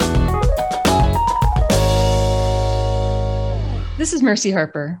This is Mercy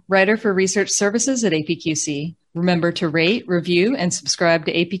Harper, writer for research services at APQC. Remember to rate, review, and subscribe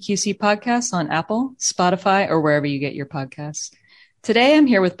to APQC podcasts on Apple, Spotify, or wherever you get your podcasts. Today, I'm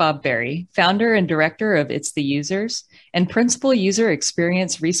here with Bob Berry, founder and director of It's the Users and principal user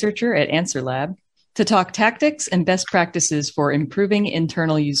experience researcher at AnswerLab, to talk tactics and best practices for improving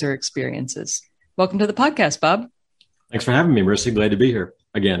internal user experiences. Welcome to the podcast, Bob. Thanks for having me, Mercy. Glad to be here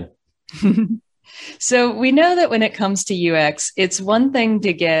again. So we know that when it comes to UX, it's one thing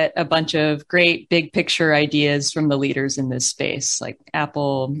to get a bunch of great big picture ideas from the leaders in this space, like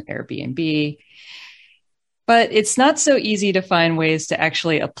Apple, Airbnb. But it's not so easy to find ways to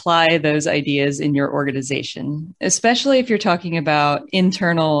actually apply those ideas in your organization, especially if you're talking about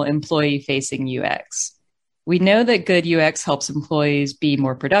internal employee-facing UX. We know that good UX helps employees be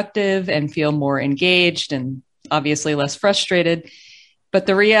more productive and feel more engaged and obviously less frustrated. But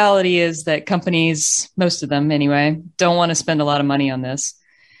the reality is that companies, most of them anyway, don't want to spend a lot of money on this.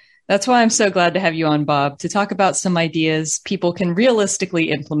 That's why I'm so glad to have you on, Bob, to talk about some ideas people can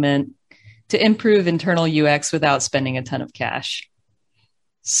realistically implement to improve internal UX without spending a ton of cash.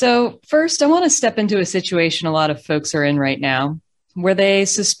 So first, I want to step into a situation a lot of folks are in right now, where they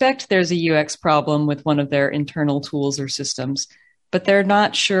suspect there's a UX problem with one of their internal tools or systems, but they're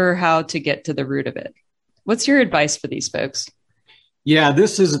not sure how to get to the root of it. What's your advice for these folks? Yeah,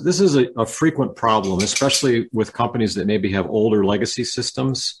 this is a frequent problem, especially with companies that maybe have older legacy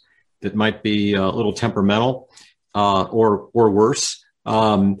systems that might be a little temperamental or worse.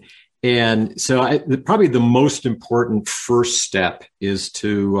 And so probably the most important first step is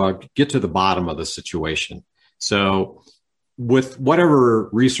to get to the bottom of the situation. So with whatever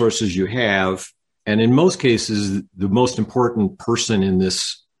resources you have, and in most cases, the most important person in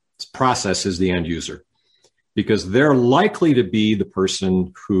this process is the end user, because they're likely to be the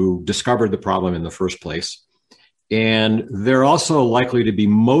person who discovered the problem in the first place. And they're also likely to be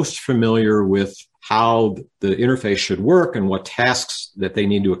most familiar with how the interface should work and what tasks that they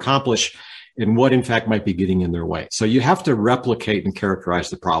need to accomplish and what, in fact, might be getting in their way. So you have to replicate and characterize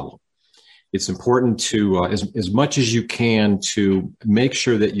the problem. It's important to, as much as you can, to make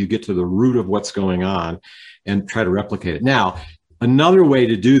sure that you get to the root of what's going on and try to replicate it. Now, another way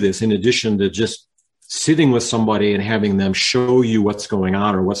to do this, in addition to just sitting with somebody and having them show you what's going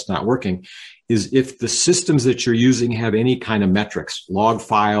on or what's not working, is if the systems that you're using have any kind of metrics, log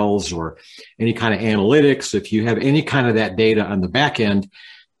files or any kind of analytics, if you have any kind of that data on the back end,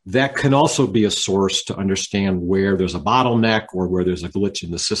 that can also be a source to understand where there's a bottleneck or where there's a glitch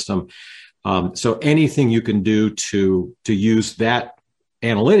in the system. So anything you can do to use that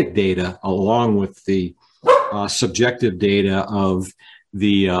analytic data along with the subjective data of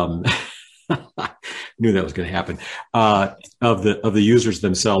the knew that was going to happen, of the users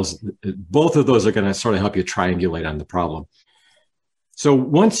themselves, both of those are going to sort of help you triangulate on the problem. So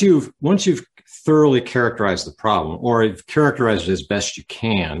once you've thoroughly characterized the problem, or you've characterized it as best you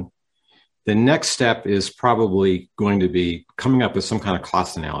can, the next step is probably going to be coming up with some kind of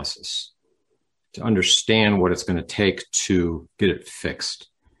cost analysis to understand what it's going to take to get it fixed.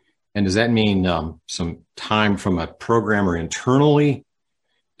 And does that mean some time from a programmer internally?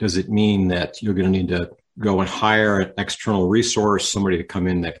 Does it mean that you're going to need to go and hire an external resource, somebody to come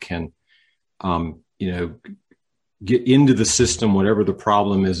in that can, get into the system, whatever the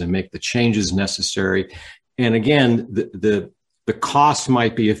problem is, and make the changes necessary? And again, the cost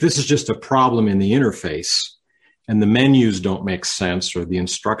might be, if this is just a problem in the interface and the menus don't make sense, or the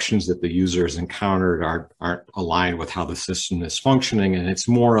instructions that the user has encountered aren't aligned with how the system is functioning, and it's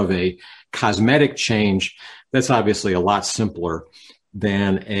more of a cosmetic change, that's obviously a lot simpler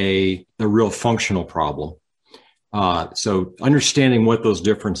than a real functional problem. So understanding what those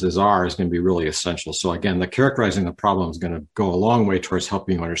differences are is going to be really essential. So again, the characterizing the problem is going to go a long way towards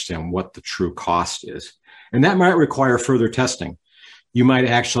helping you understand what the true cost is. And that might require further testing. You might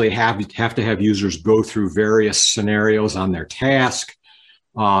actually have to have users go through various scenarios on their task.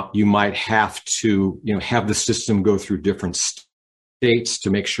 You might have to, have the system go through different states to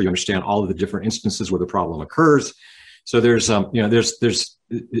make sure you understand all of the different instances where the problem occurs. So there's a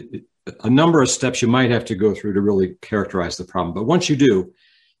number of steps you might have to go through to really characterize the problem. But once you do,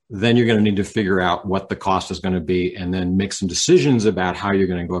 then you're going to need to figure out what the cost is going to be and then make some decisions about how you're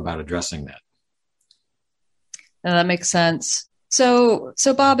going to go about addressing that. Now, that makes sense. So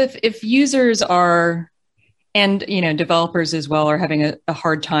Bob, if users are, and developers as well, are having a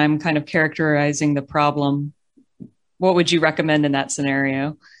hard time kind of characterizing the problem, what would you recommend in that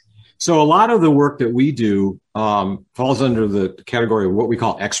scenario? So a lot of the work that we do falls under the category of what we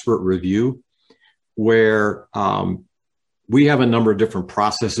call expert review, where we have a number of different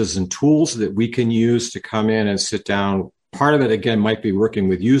processes and tools that we can use to come in and sit down Part of it, again, might be working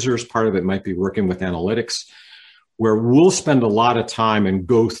with users. Part of it might be working with analytics, where we'll spend a lot of time and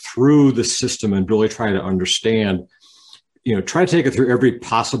go through the system and really try to understand, try to take it through every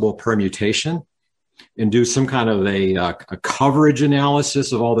possible permutation and do some kind of a coverage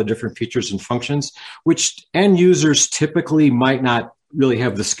analysis of all the different features and functions, which end users typically might not really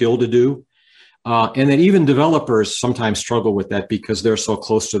have the skill to do. And then even developers sometimes struggle with that because they're so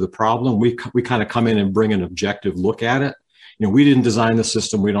close to the problem. We kind of come in and bring an objective look at it. We didn't design the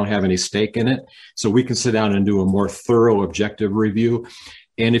system. We don't have any stake in it. So we can sit down and do a more thorough objective review.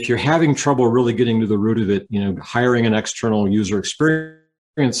 And if you're having trouble really getting to the root of it, hiring an external user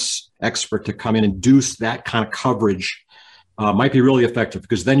experience expert to come in and do that kind of coverage might be really effective,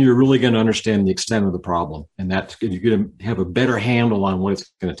 because then you're really going to understand the extent of the problem, and that you're going to have a better handle on what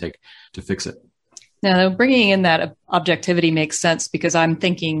it's going to take to fix it. Now, bringing in that objectivity makes sense, because I'm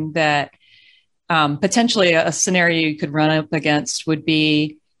thinking that potentially a scenario you could run up against would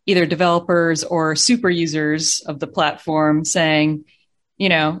be either developers or super users of the platform saying,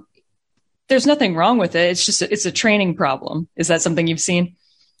 there's nothing wrong with it. It's a training problem. Is that something you've seen?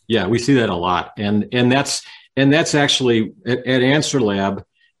 Yeah, we see that a lot. And that's actually at Answer Lab,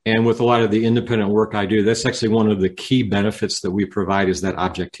 and with a lot of the independent work I do, that's actually one of the key benefits that we provide, is that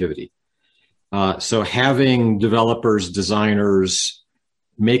objectivity. So having developers, designers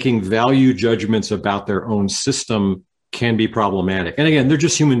making value judgments about their own system can be problematic. And again, they're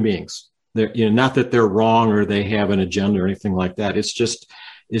just human beings. They're, not that they're wrong or they have an agenda or anything like that. It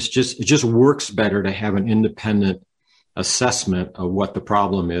just works better to have an independent assessment of what the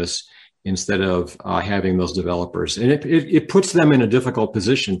problem is, instead of having those developers. And it puts them in a difficult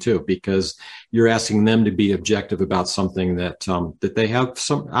position too, because you're asking them to be objective about something that they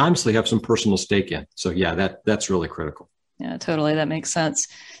honestly have some personal stake in. So yeah, that's really critical. Yeah, totally. That makes sense.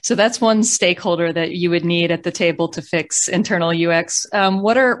 So that's one stakeholder that you would need at the table to fix internal UX.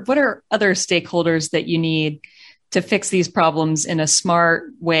 What are other stakeholders that you need to fix these problems in a smart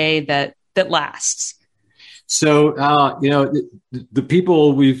way that lasts? So, the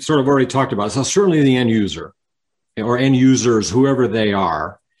people we've sort of already talked about, so certainly the end user or end users, whoever they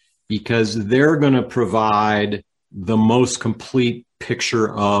are, because they're going to provide the most complete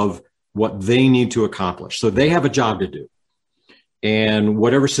picture of what they need to accomplish. So they have a job to do. And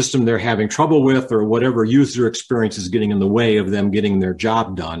whatever system they're having trouble with, or whatever user experience is getting in the way of them getting their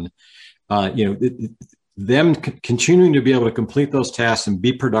job done, them continuing to be able to complete those tasks and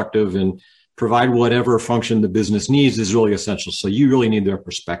be productive and provide whatever function the business needs is really essential. So you really need their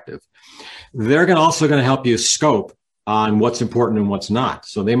perspective. They're also going to help you scope on what's important and what's not.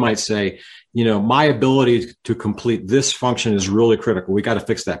 So they might say, my ability to complete this function is really critical. We got to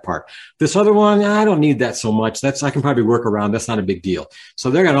fix that part. This other one, I don't need that so much. I can probably work around. That's not a big deal.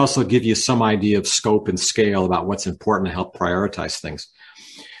 So they're going to also give you some idea of scope and scale about what's important to help prioritize things.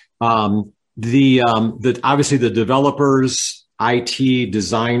 Obviously the developers, IT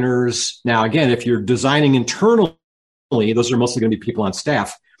designers. Now, again, if you're designing internally, those are mostly going to be people on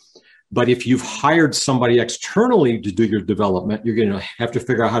staff. But if you've hired somebody externally to do your development, you're going to have to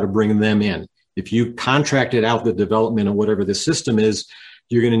figure out how to bring them in. If you contracted out the development of whatever the system is,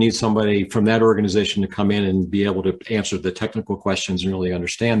 you're going to need somebody from that organization to come in and be able to answer the technical questions and really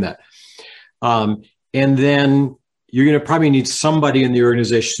understand that. And then you're going to probably need somebody in the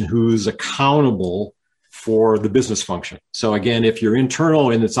organization who's accountable for the business function. So again, if you're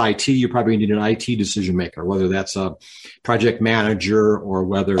internal and it's IT, you probably need an IT decision maker, whether that's a project manager or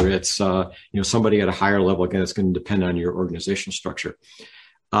whether it's somebody at a higher level. Again, it's going to depend on your organizational structure.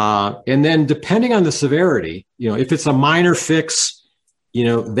 And then depending on the severity, if it's a minor fix,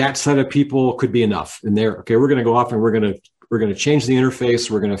 that set of people could be enough. And we're going to go off and we're going to change the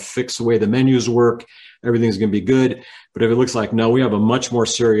interface. We're going to fix the way the menus work. Everything's going to be good. But if it looks like, no, we have a much more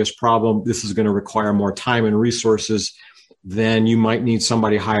serious problem, this is going to require more time and resources, then you might need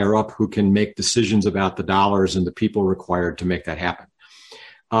somebody higher up who can make decisions about the dollars and the people required to make that happen.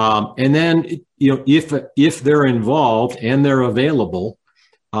 And then, if they're involved and they're available,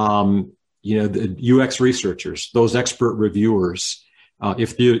 the UX researchers, those expert reviewers,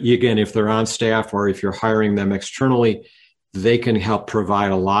 if they're on staff or if you're hiring them externally, they can help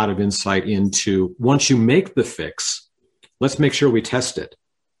provide a lot of insight into, once you make the fix, let's make sure we test it.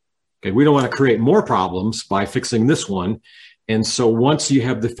 Okay, we don't want to create more problems by fixing this one. And so once you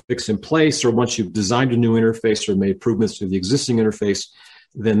have the fix in place, or once you've designed a new interface or made improvements to the existing interface,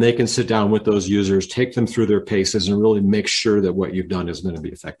 then they can sit down with those users, take them through their paces, and really make sure that what you've done is going to be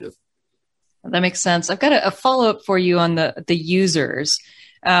effective. That makes sense. I've got a follow-up for you on the users.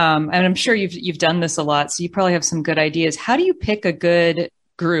 And I'm sure you've done this a lot, so you probably have some good ideas. How do you pick a good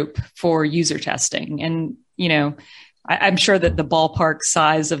group for user testing? And, I'm sure that the ballpark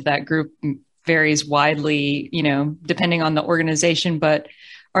size of that group varies widely, depending on the organization, but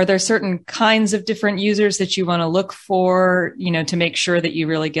are there certain kinds of different users that you want to look for, to make sure that you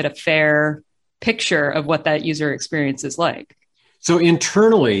really get a fair picture of what that user experience is like? So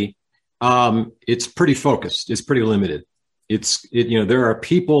internally, it's pretty focused. It's pretty limited. There are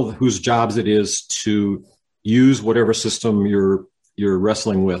people whose jobs it is to use whatever system you're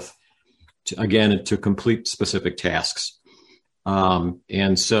wrestling with, to complete specific tasks.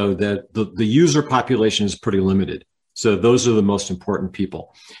 And so that the user population is pretty limited. So those are the most important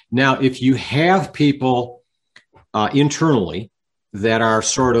people. Now, if you have people internally that are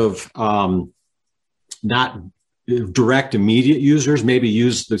sort of not direct immediate users, maybe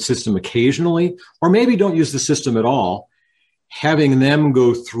use the system occasionally, or maybe don't use the system at all, having them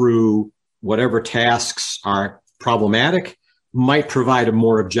go through whatever tasks are problematic might provide a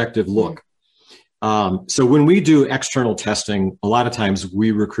more objective look. So when we do external testing, a lot of times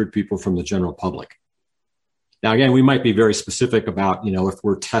we recruit people from the general public. Now, again, we might be very specific about, if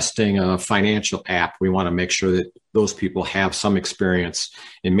we're testing a financial app, we want to make sure that those people have some experience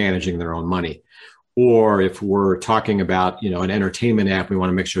in managing their own money. Or if we're talking about, an entertainment app, we want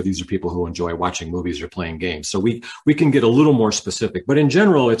to make sure these are people who enjoy watching movies or playing games. So we can get a little more specific. But in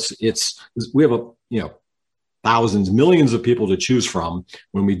general, we have thousands, millions of people to choose from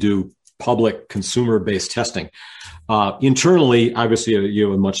when we do public consumer-based testing. Internally, obviously, you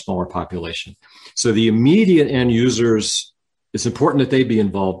have a much smaller population. So the immediate end users, it's important that they be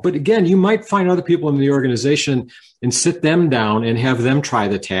involved. But again, you might find other people in the organization and sit them down and have them try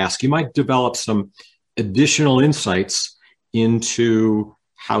the task. You might develop some additional insights into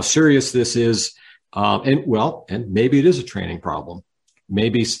how serious this is. And maybe it is a training problem.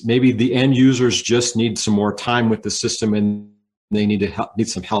 Maybe the end users just need some more time with the system and they need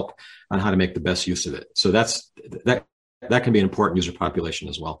some help on how to make the best use of it. So that can be an important user population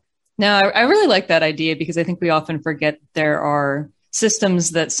as well. No, I really like that idea because I think we often forget there are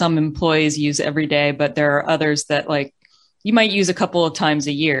systems that some employees use every day, but there are others that you might use a couple of times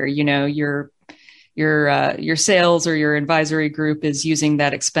a year. Your sales or your advisory group is using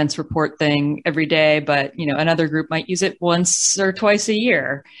that expense report thing every day, but another group might use it once or twice a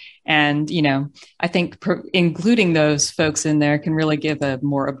year. And, I think including those folks in there can really give a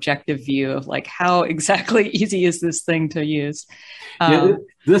more objective view of how exactly easy is this thing to use. Yeah,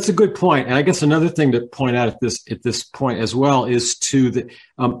 that's a good point. And I guess another thing to point out at this point as well is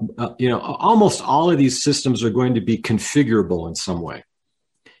almost all of these systems are going to be configurable in some way.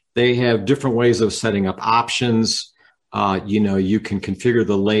 They have different ways of setting up options. You can configure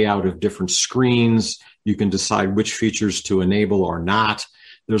the layout of different screens. You can decide which features to enable or not.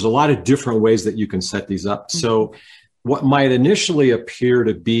 There's a lot of different ways that you can set these up. Mm-hmm. So what might initially appear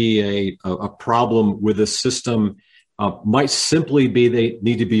to be a problem with a system might simply be they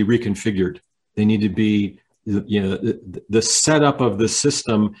need to be reconfigured. They need to be, the setup of the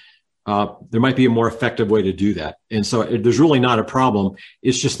system. There might be a more effective way to do that. And so there's really not a problem.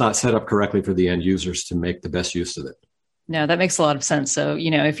 It's just not set up correctly for the end users to make the best use of it. No, that makes a lot of sense. So,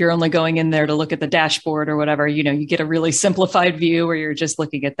 if you're only going in there to look at the dashboard or whatever, you get a really simplified view where you're just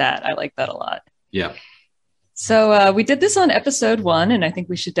looking at that. I like that a lot. Yeah. So we did this on episode 1, and I think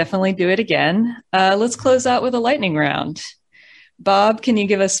we should definitely do it again. Let's close out with a lightning round. Bob, can you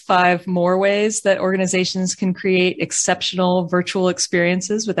give us 5 more ways that organizations can create exceptional virtual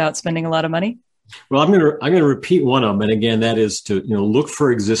experiences without spending a lot of money? Well, I'm going to repeat one of them, and again, that is to look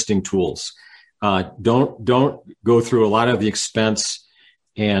for existing tools. Don't go through a lot of the expense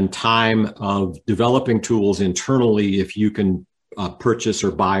and time of developing tools internally if you can purchase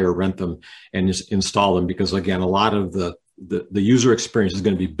or buy or rent them and just install them, because again, a lot of the user experience is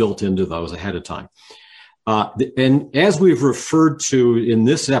going to be built into those ahead of time. And as we've referred to in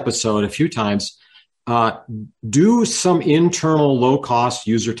this episode a few times, do some internal low-cost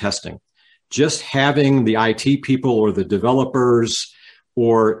user testing. Just having the IT people or the developers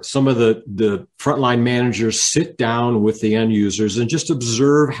or some of the frontline managers sit down with the end users and just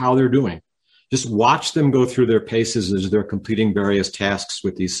observe how they're doing. Just watch them go through their paces as they're completing various tasks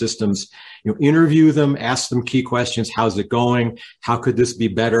with these systems. Interview them, ask them key questions. How's it going? How could this be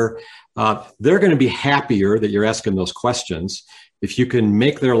better? They're going to be happier that you're asking those questions if you can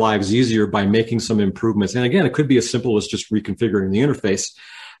make their lives easier by making some improvements. And again, it could be as simple as just reconfiguring the interface.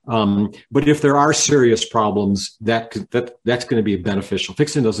 But if there are serious problems, that's going to be beneficial.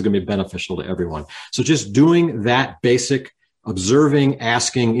 Fixing those is going to be beneficial to everyone. So just doing that basic observing,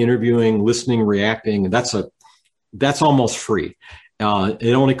 asking, interviewing, listening, reacting, that's almost free.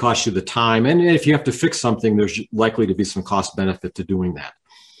 It only costs you the time. And if you have to fix something, there's likely to be some cost benefit to doing that.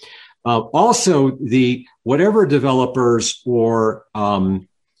 Also, whatever developers or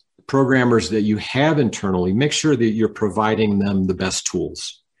programmers that you have internally, make sure that you're providing them the best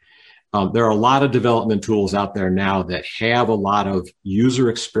tools. There are a lot of development tools out there now that have a lot of user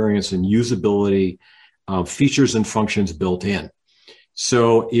experience and usability features and functions built in.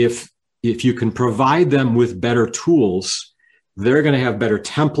 So if you can provide them with better tools, they're going to have better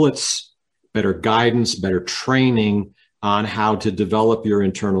templates, better guidance, better training on how to develop your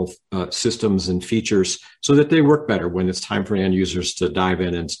internal systems and features so that they work better when it's time for end users to dive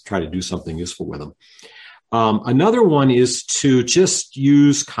in and try to do something useful with them. Another one is to just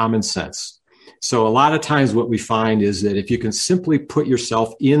use common sense. So a lot of times what we find is that if you can simply put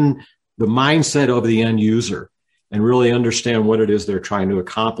yourself in the mindset of the end user and really understand what it is they're trying to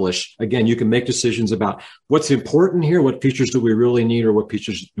accomplish, again, you can make decisions about what's important here, what features do we really need, or what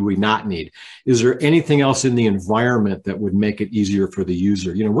features do we not need? Is there anything else in the environment that would make it easier for the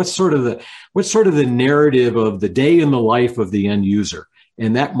user? What's sort of the narrative of the day in the life of the end user?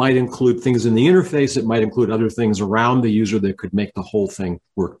 And that might include things in the interface. It might include other things around the user that could make the whole thing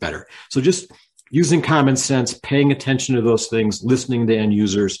work better. So just using common sense, paying attention to those things, listening to end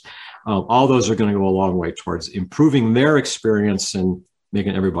users, all those are going to go a long way towards improving their experience and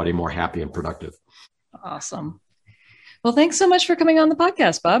making everybody more happy and productive. Awesome. Well, thanks so much for coming on the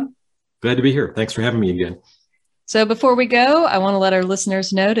podcast, Bob. Glad to be here. Thanks for having me again. So before we go, I want to let our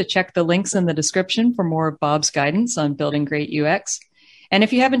listeners know to check the links in the description for more of Bob's guidance on building great UX. And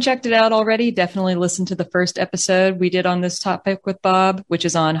if you haven't checked it out already, definitely listen to the first episode we did on this topic with Bob, which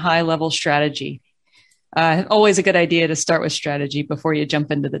is on high-level strategy. Always a good idea to start with strategy before you jump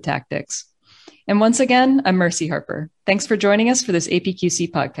into the tactics. And once again, I'm Mercy Harper. Thanks for joining us for this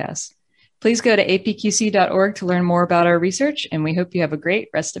APQC podcast. Please go to apqc.org to learn more about our research, and we hope you have a great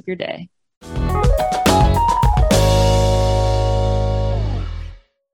rest of your day.